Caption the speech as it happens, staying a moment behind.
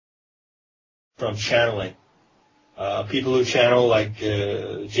from channeling. People who channel, like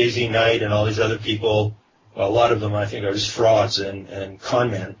Jay-Z Knight and all these other people, well, a lot of them I think are just frauds and con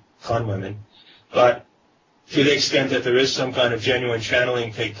women. But to the extent that there is some kind of genuine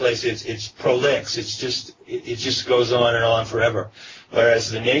channeling take place, it's prolix. It just goes on and on forever. Whereas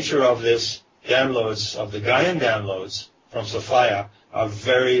the nature of this downloads, of the Gaian downloads from Sophia, are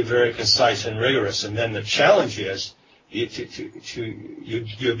very, very concise and rigorous. And then the challenge is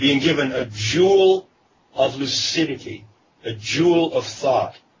you're being given a jewel of lucidity, a jewel of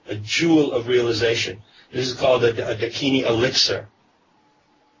thought, a jewel of realization. This is called a Dakini elixir,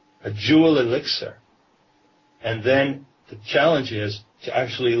 a jewel elixir. And then the challenge is to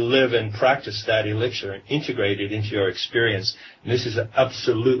actually live and practice that elixir and integrate it into your experience. And this is an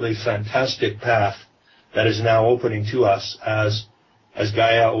absolutely fantastic path that is now opening to us as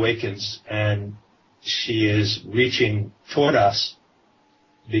Gaia awakens, and she is reaching toward us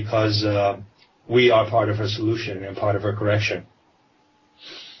because we are part of her solution and part of her correction.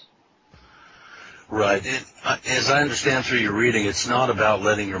 Right. As I understand through your reading, it's not about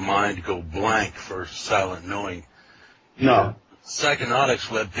letting your mind go blank for silent knowing. No. Psychonautics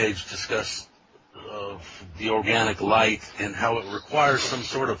webpage discuss the organic light and how it requires some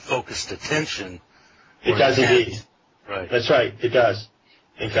sort of focused attention. It does indeed. Right. That's right. It does.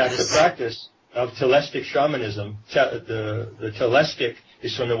 In fact, the practice of telestic shamanism, the telestic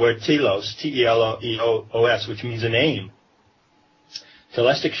is from the word telos, T-E-L-O-E-O-S, which means an aim.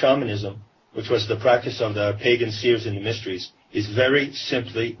 Telestic shamanism, which was the practice of the pagan seers in the mysteries, is very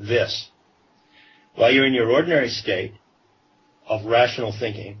simply this. While you're in your ordinary state of rational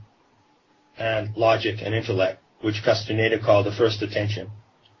thinking and logic and intellect, which Castaneda called the first attention,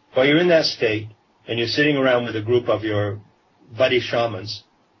 while you're in that state and you're sitting around with a group of your buddy shamans,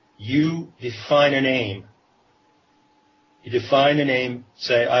 you define an aim. You define an aim,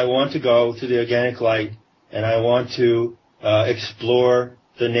 say, I want to go to the organic light and I want to explore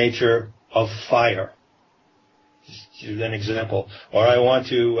the nature of fire. Just use an example. Or I want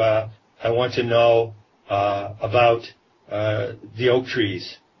to know about the oak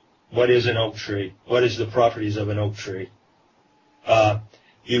trees. What is an oak tree? What is the properties of an oak tree?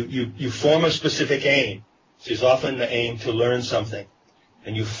 You form a specific aim. Which is often the aim to learn something.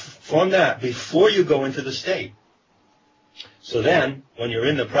 And you form that before you go into the state. So then, when you're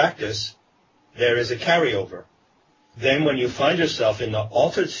in the practice, there is a carryover. Then when you find yourself in the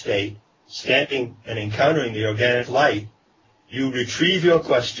altered state, standing and encountering the organic light, you retrieve your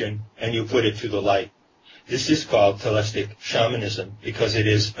question and you put it to the light. This is called telestic shamanism because it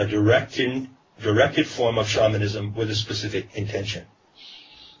is a directed form of shamanism with a specific intention.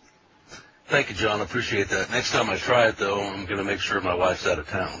 Thank you, John. I appreciate that. Next time I try it, though, I'm going to make sure my wife's out of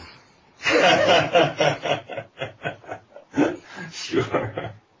town.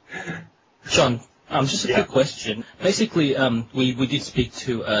 Sure. John, just a quick question. Basically, we did speak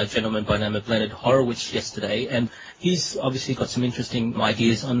to a gentleman by the name of Leonard Horowitz yesterday, and he's obviously got some interesting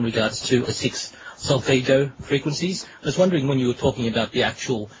ideas on regards to a 6 solfeggio frequencies. I was wondering, when you were talking about the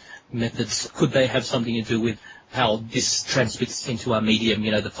actual methods, could they have something to do with how this transmits into our medium,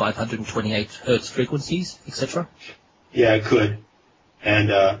 the 528 hertz frequencies, etc.? Yeah, it could. And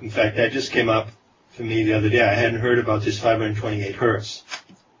in fact, that just came up to me the other day. I hadn't heard about this 528 hertz.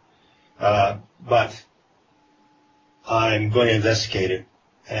 But I'm going to investigate it.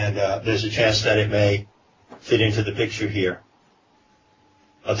 And there's a chance that it may fit into the picture here.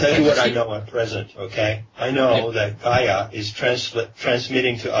 I'll tell you what I know at present, okay? I know that Gaia is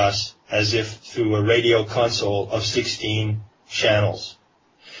transmitting to us as if through a radio console of 16 channels.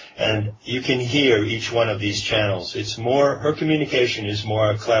 And you can hear each one of these channels. Her communication is more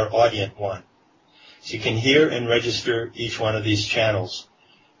a clairaudient one. So you can hear and register each one of these channels.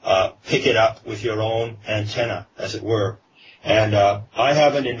 Pick it up with your own antenna, as it were. And I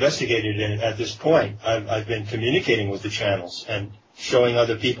haven't investigated it at this point. I've been communicating with the channels and showing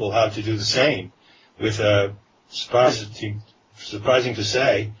other people how to do the same with surprising to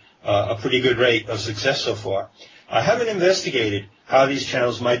say, a pretty good rate of success so far. I haven't investigated how these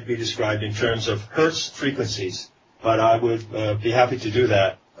channels might be described in terms of hertz frequencies, but I would be happy to do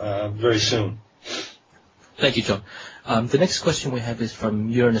that very soon. Thank you, John. The next question we have is from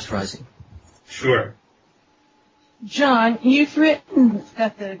Uranus Rising. Sure. John, you've written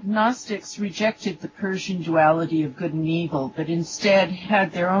that the Gnostics rejected the Persian duality of good and evil, but instead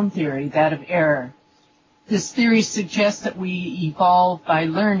had their own theory, that of error. This theory suggests that we evolve by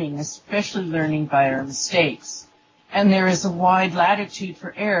learning, especially learning by our mistakes. And there is a wide latitude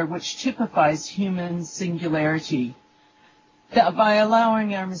for error, which typifies human singularity. That by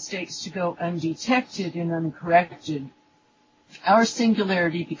allowing our mistakes to go undetected and uncorrected, our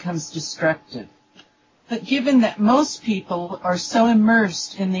singularity becomes destructive. But given that most people are so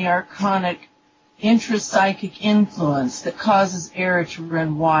immersed in the archonic intrapsychic influence that causes error to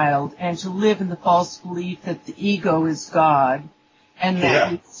run wild and to live in the false belief that the ego is God and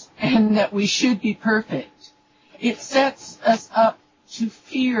that we should be perfect, it sets us up to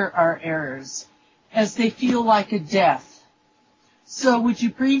fear our errors as they feel like a death. So would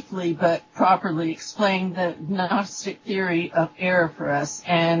you briefly but properly explain the Gnostic theory of error for us?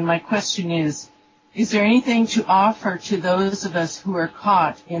 And my question is there anything to offer to those of us who are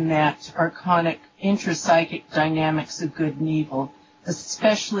caught in that archonic intrapsychic dynamics of good and evil,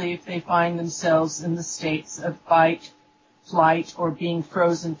 especially if they find themselves in the states of fight, flight, or being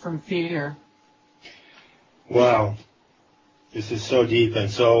frozen from fear? Wow. This is so deep and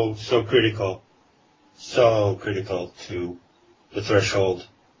so critical. So critical to the threshold,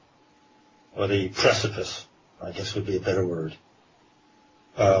 or the precipice, I guess would be a better word,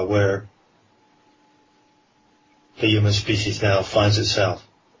 where the human species now finds itself.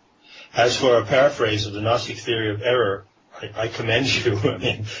 As for a paraphrase of the Gnostic theory of error, I commend you. I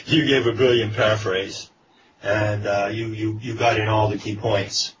mean, you gave a brilliant paraphrase, and you got in all the key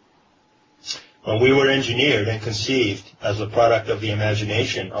points. When we were engineered and conceived as a product of the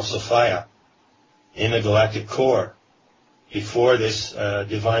imagination of Sophia in the galactic core, before this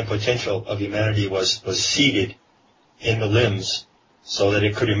divine potential of humanity was seeded in the limbs so that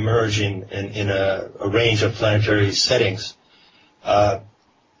it could emerge in a range of planetary settings,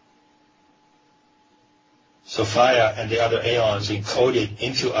 Sophia and the other aeons encoded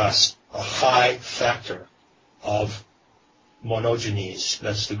into us a high factor of monogenes.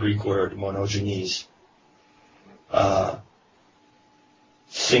 That's the Greek word, monogenes.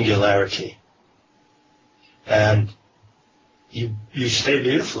 Singularity. And you say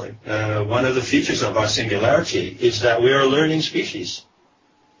beautifully. One of the features of our singularity is that we are a learning species.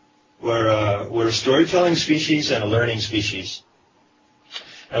 We're a storytelling species and a learning species.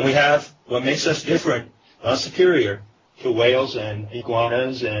 And we have what makes us different, not superior, to whales and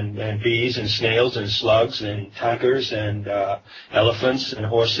iguanas and bees and snails and slugs and tigers and elephants and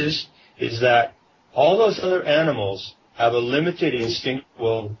horses, is that all those other animals have a limited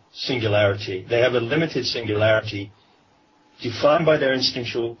instinctual singularity. They have a limited singularity defined by their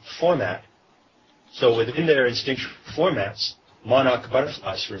instinctual format. So within their instinctual formats, monarch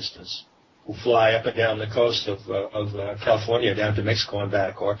butterflies, for instance, who fly up and down the coast of California down to Mexico and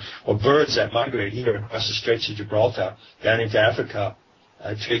back, or birds that migrate here across the Straits of Gibraltar down into Africa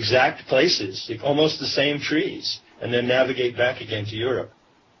to exact places, almost the same trees, and then navigate back again to Europe.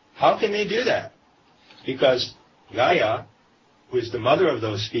 How can they do that? Because Gaia, who is the mother of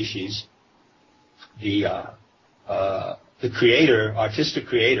those species, the creator, artistic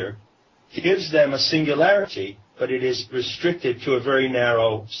creator, gives them a singularity, but it is restricted to a very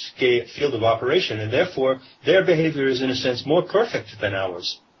narrow field of operation, and therefore their behavior is in a sense more perfect than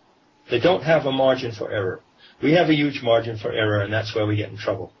ours. They don't have a margin for error. We have a huge margin for error, and that's where we get in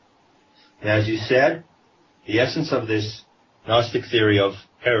trouble. And as you said, the essence of this Gnostic theory of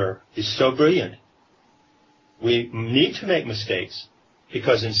error is so brilliant. We need to make mistakes,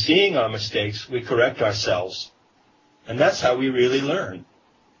 because in seeing our mistakes, we correct ourselves. And that's how we really learn.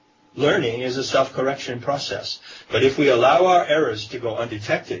 Learning is a self-correction process. But if we allow our errors to go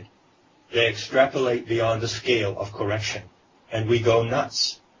undetected, they extrapolate beyond the scale of correction. And we go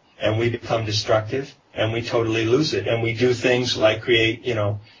nuts. And we become destructive, and we totally lose it. And we do things like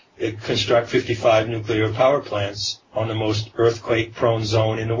construct 55 nuclear power plants on the most earthquake-prone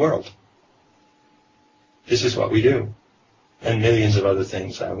zone in the world. This is what we do. And millions of other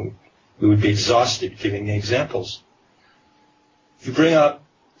things. We would be exhausted giving the examples. You bring up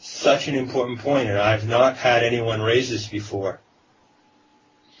such an important point, and I've not had anyone raise this before.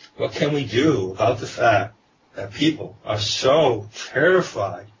 What can we do about the fact that people are so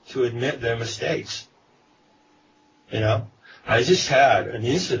terrified to admit their mistakes? I just had an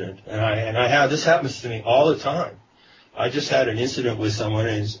incident, and this happens to me all the time. I just had an incident with someone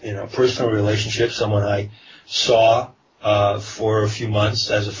in a personal relationship, someone I saw for a few months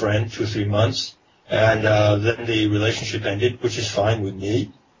as a friend, 2 or 3 months, and then the relationship ended, which is fine with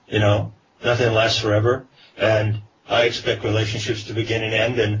me. Nothing lasts forever, and I expect relationships to begin and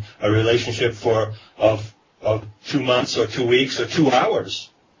end, and a relationship of 2 months or 2 weeks or 2 hours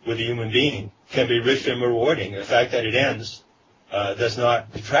with a human being can be rich and rewarding. The fact that it ends does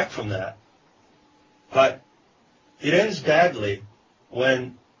not detract from that. But it ends badly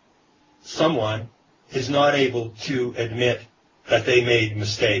when someone is not able to admit that they made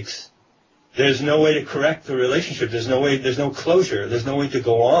mistakes. There's no way to correct the relationship. There's no closure. There's no way to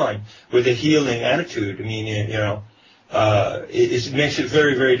go on with a healing attitude. it makes it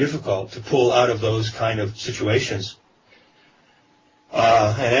very, very difficult to pull out of those kind of situations.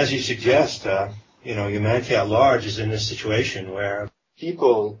 And as you suggest, humanity at large is in this situation where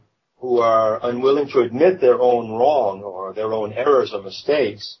people who are unwilling to admit their own wrong or their own errors or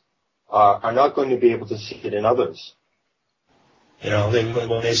mistakes are not going to be able to see it in others.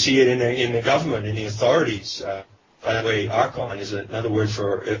 When they see it in the government, in the authorities. By the way, Archon is another word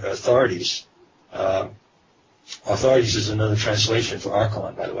for authorities. Authorities is another translation for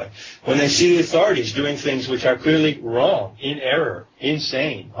Archon, by the way. When they see the authorities doing things which are clearly wrong, in error,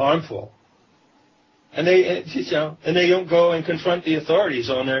 insane, harmful, and they don't go and confront the authorities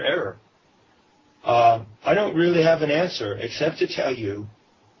on their error. I don't really have an answer except to tell you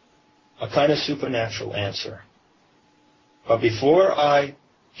a kind of supernatural answer. But before I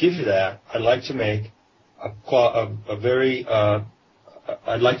give you that, I'd like to make a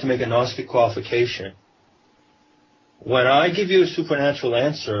Gnostic qualification. When I give you a supernatural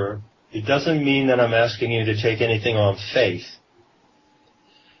answer, it doesn't mean that I'm asking you to take anything on faith.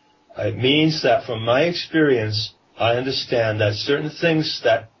 It means that from my experience, I understand that certain things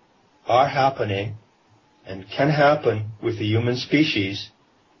that are happening and can happen with the human species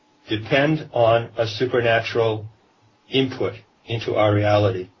depend on a supernatural input into our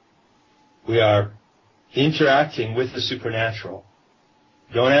reality. We are interacting with the supernatural.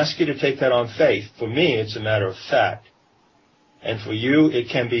 Don't ask you to take that on faith. For me, it's a matter of fact. And for you, it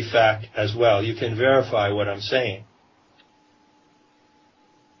can be fact as well. You can verify what I'm saying.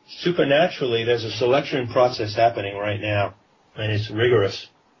 Supernaturally, there's a selection process happening right now, and it's rigorous.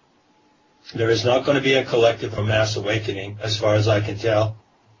 There is not going to be a collective or mass awakening, as far as I can tell.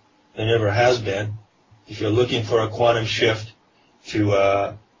 There never has been. If you're looking for a quantum shift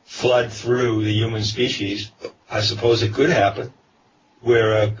to flood through the human species, I suppose it could happen.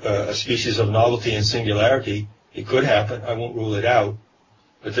 We're a species of novelty and singularity. It could happen. I won't rule it out.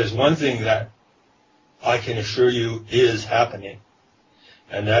 But there's one thing that I can assure you is happening,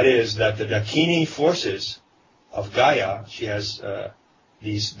 and that is that the Dakini forces of Gaia, she has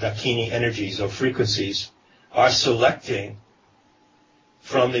these Dakini energies or frequencies, are selecting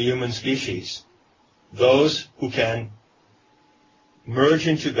from the human species those who can merge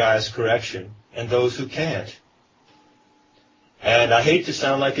into Gaia's correction and those who can't. And I hate to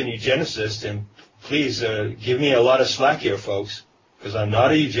sound like an eugenicist, and please give me a lot of slack here, folks, because I'm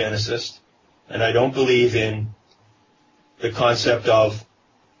not a eugenicist, and I don't believe in the concept of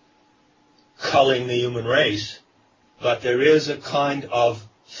culling the human race, but there is a kind of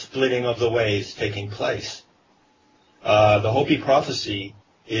splitting of the waves taking place. The Hopi prophecy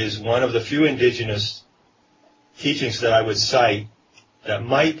is one of the few indigenous teachings that I would cite that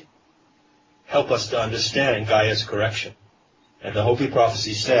might help us to understand Gaia's correction. And the Hopi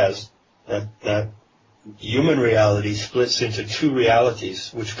prophecy says that human reality splits into two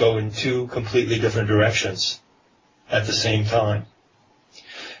realities which go in two completely different directions at the same time.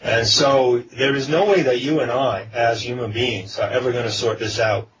 And so there is no way that you and I, as human beings, are ever going to sort this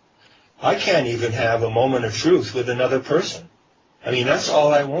out. I can't even have a moment of truth with another person. I mean, that's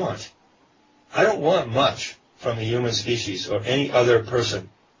all I want. I don't want much from the human species or any other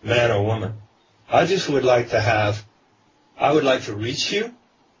person, man or woman. I just would like to reach you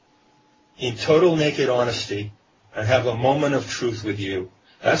in total naked honesty and have a moment of truth with you.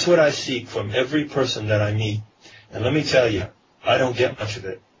 That's what I seek from every person that I meet. And let me tell you, I don't get much of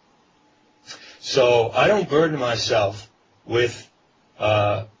it. So I don't burden myself with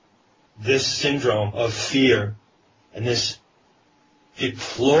this syndrome of fear and this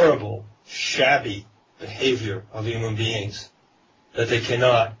deplorable, shabby behavior of human beings, that they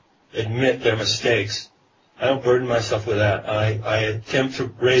cannot admit their mistakes. I don't burden myself with that. I attempt to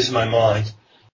raise my mind